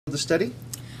to study?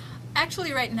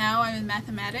 Actually, right now I'm in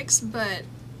mathematics, but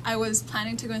I was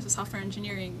planning to go into software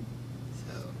engineering.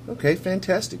 Okay,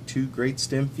 fantastic. Two great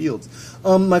STEM fields.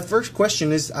 My first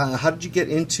question is, how did you get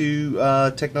into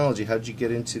technology? How did you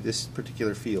get into this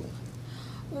particular field?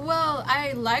 Well,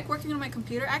 I like working on my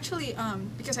computer. Actually,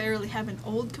 because I really have an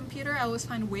old computer, I always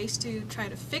find ways to try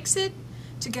to fix it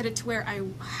to get it to where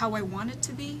how I want it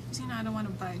to be. Because, I don't want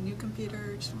to buy a new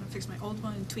computer. I just want to fix my old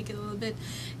one and tweak it a little bit.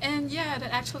 And yeah,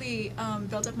 that actually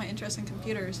built up my interest in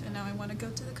computers, and now I want to go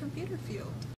to the computer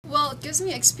field. Well, it gives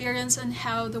me experience on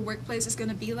how the workplace is going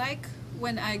to be like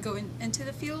when I go into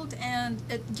the field, and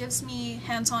it gives me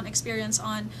hands-on experience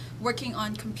on working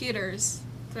on computers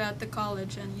throughout the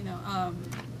college, and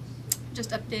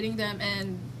just updating them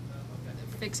and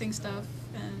fixing stuff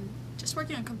and just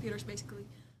working on computers basically.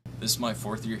 This is my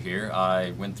 4th year here.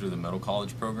 I went through the middle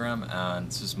college program, and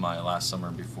this is my last summer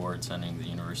before attending the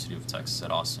University of Texas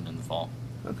at Austin in the fall.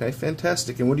 Okay,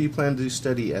 fantastic. And what do you plan to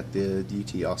study at the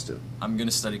UT Austin? I'm going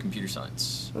to study computer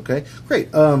science. Okay,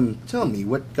 great. Tell me,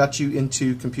 what got you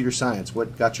into computer science?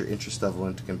 What got your interest level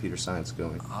into computer science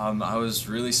going? I was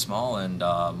really small, and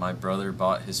my brother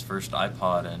bought his first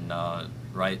iPod, and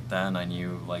right then I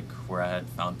knew where I had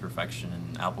found perfection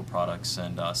in Apple products,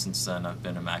 and since then I've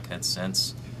been a Mac head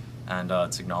since. And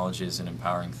technology is an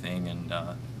empowering thing, and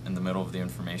in the middle of the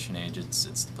information age,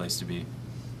 it's the place to be.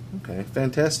 Okay,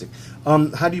 fantastic.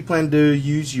 How do you plan to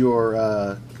use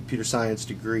your computer science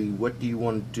degree? What do you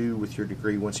want to do with your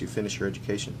degree once you finish your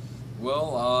education?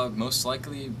 Well, most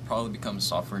likely probably become a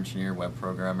software engineer, web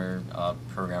programmer,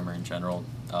 programmer in general,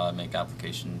 make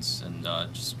applications, and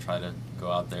just try to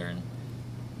go out there and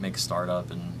make a startup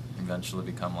and eventually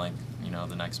become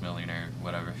the next millionaire,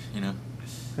 whatever,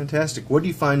 Fantastic. What do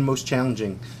you find most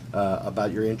challenging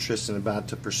about your interests and about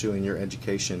pursuing your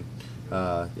education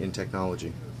in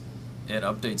technology? It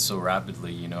updates so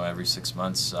rapidly, every 6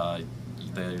 months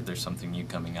there's something new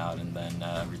coming out, and then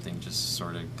everything just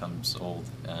sort of comes old,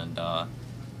 and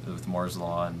with Moore's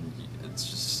Law, and it's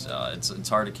just it's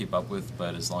hard to keep up with,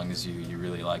 but as long as you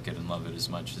really like it and love it as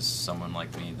much as someone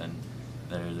like me, then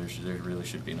there really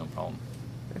should be no problem.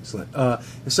 Excellent.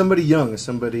 As somebody young, as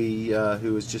somebody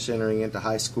who is just entering into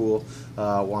high school,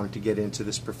 wanted to get into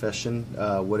this profession,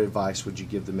 what advice would you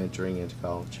give them entering into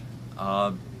college?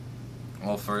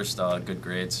 Well, first, good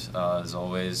grades, as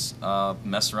always.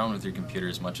 Mess around with your computer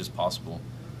as much as possible.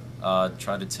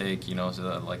 Try to take,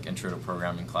 intro to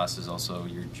programming classes also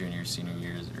your junior, senior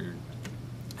years, or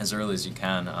as early as you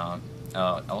can.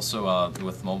 Also,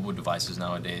 with mobile devices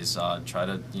nowadays, try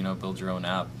to, build your own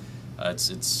app.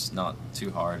 It's not too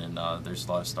hard, and there's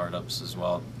a lot of startups as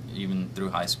well, even through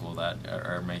high school, that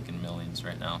are making millions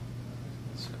right now.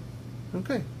 So.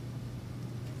 Okay.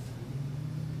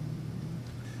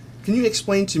 Can you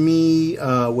explain to me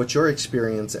what your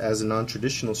experience as a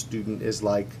non-traditional student is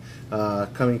like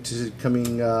coming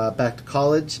back to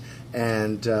college,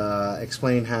 and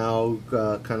explain how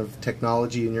kind of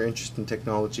technology and your interest in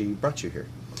technology brought you here?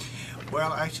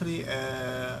 Well, actually,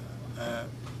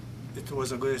 it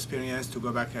was a good experience to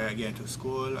go back again to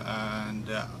school, and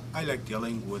I like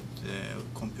dealing with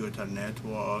computer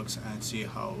networks and see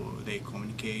how they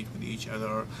communicate with each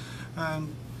other.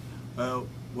 And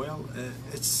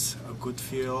it's a good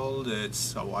field,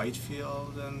 it's a wide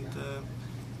field, and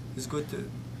it's good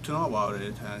to know about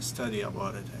it and study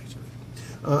about it, actually.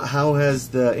 How has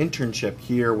the internship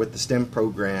here with the STEM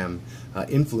program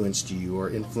influenced you, or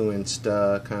influenced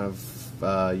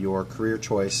your career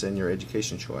choice and your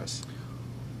education choice?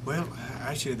 Well,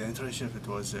 actually the internship, it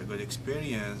was a good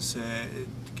experience.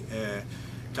 It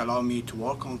allowed me to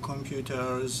work on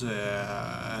computers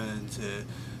and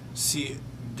see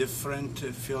different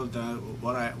field than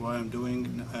what I'm doing,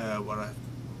 what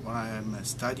I am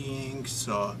studying.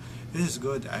 So it is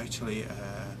good, actually.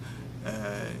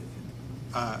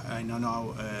 I know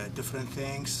now different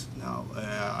things now.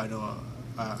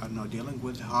 I'm now dealing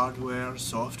with hardware,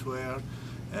 software.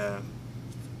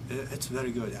 It's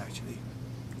very good, actually.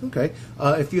 Okay.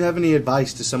 If you have any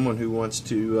advice to someone who wants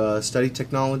to study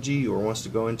technology or wants to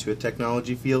go into a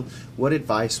technology field, what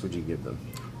advice would you give them?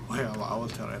 Well, I will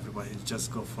tell everybody,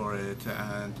 just go for it,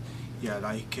 and yeah,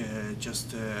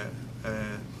 just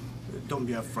don't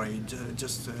be afraid.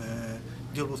 Just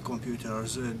deal with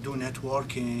computers, do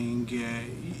networking,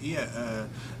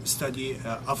 study,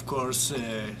 of course,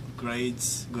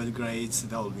 grades, good grades,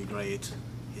 that will be great.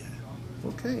 Yeah.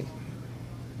 Okay.